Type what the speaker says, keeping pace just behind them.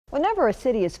Whenever a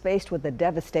city is faced with a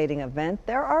devastating event,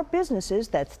 there are businesses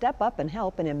that step up and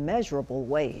help in immeasurable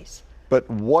ways. But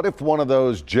what if one of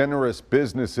those generous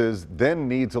businesses then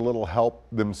needs a little help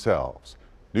themselves?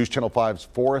 News Channel 5's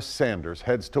Forrest Sanders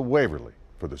heads to Waverly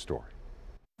for the story.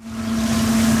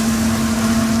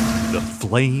 The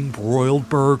flame-broiled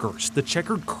burgers, the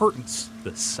checkered curtains,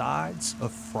 the sides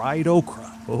of fried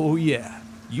okra. Oh yeah,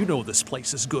 you know this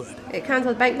place is good. It comes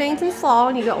with baked beans and slaw,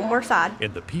 and you get one more side.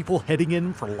 And the people heading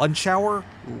in for lunch hour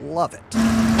love it.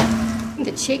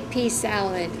 The chickpea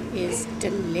salad is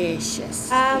delicious.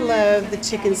 I love the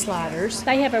chicken sliders.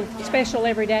 They have a special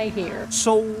every day here.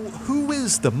 So who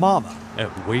is the mama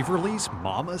at Waverly's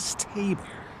Mama's Table?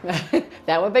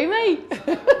 That would be me.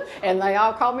 And they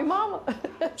all call me Mama.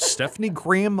 Stephanie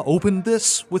Graham opened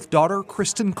this with daughter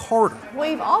Kristen Carter.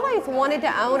 We've always wanted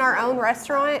to own our own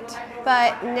restaurant,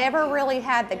 but never really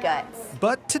had the guts.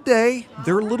 But today,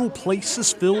 their little place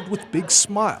is filled with big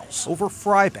smiles over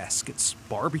fry baskets,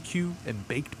 barbecue, and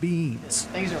baked beans.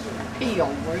 These are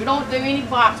peeled. We don't do any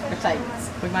boxed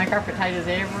potatoes. We make our potatoes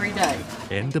every day.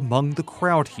 And among the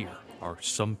crowd here are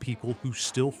some people who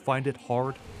still find it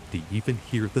hard to even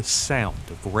hear the sound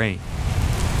of rain.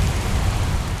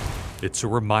 It's a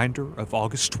reminder of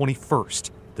August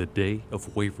 21st, the day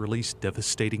of Waverly's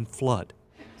devastating flood.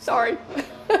 Sorry.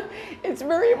 It's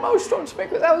very emotional to me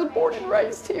because I was born and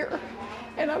raised here.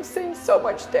 And I've seen so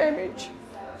much damage,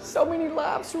 so many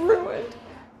lives ruined.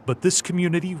 But this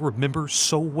community remembers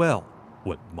so well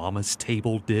what Mama's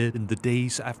Table did in the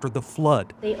days after the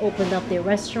flood. They opened up their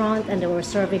restaurant and they were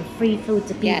serving free food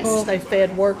to people. Yes, they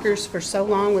fed workers for so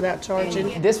long without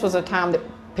charging. And this was a time that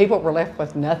people were left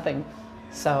with nothing.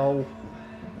 So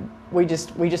we just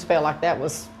felt like that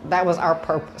was our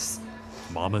purpose.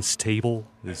 Mama's Table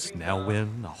is now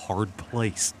in a hard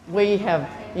place. We have,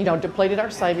 depleted our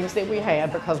savings that we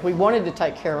had because we wanted to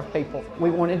take care of people.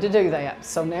 We wanted to do that.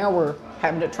 So now we're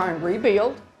having to try and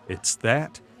rebuild. It's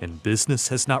that, and business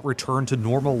has not returned to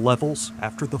normal levels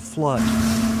after the flood.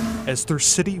 As their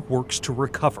city works to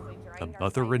recover, the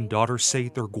mother and daughter say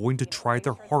they're going to try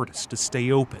their hardest to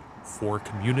stay open for a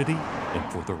community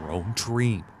and for their own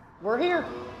dream. We're here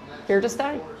to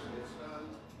stay.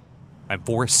 I'm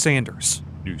Forrest Sanders,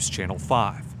 News Channel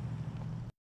 5.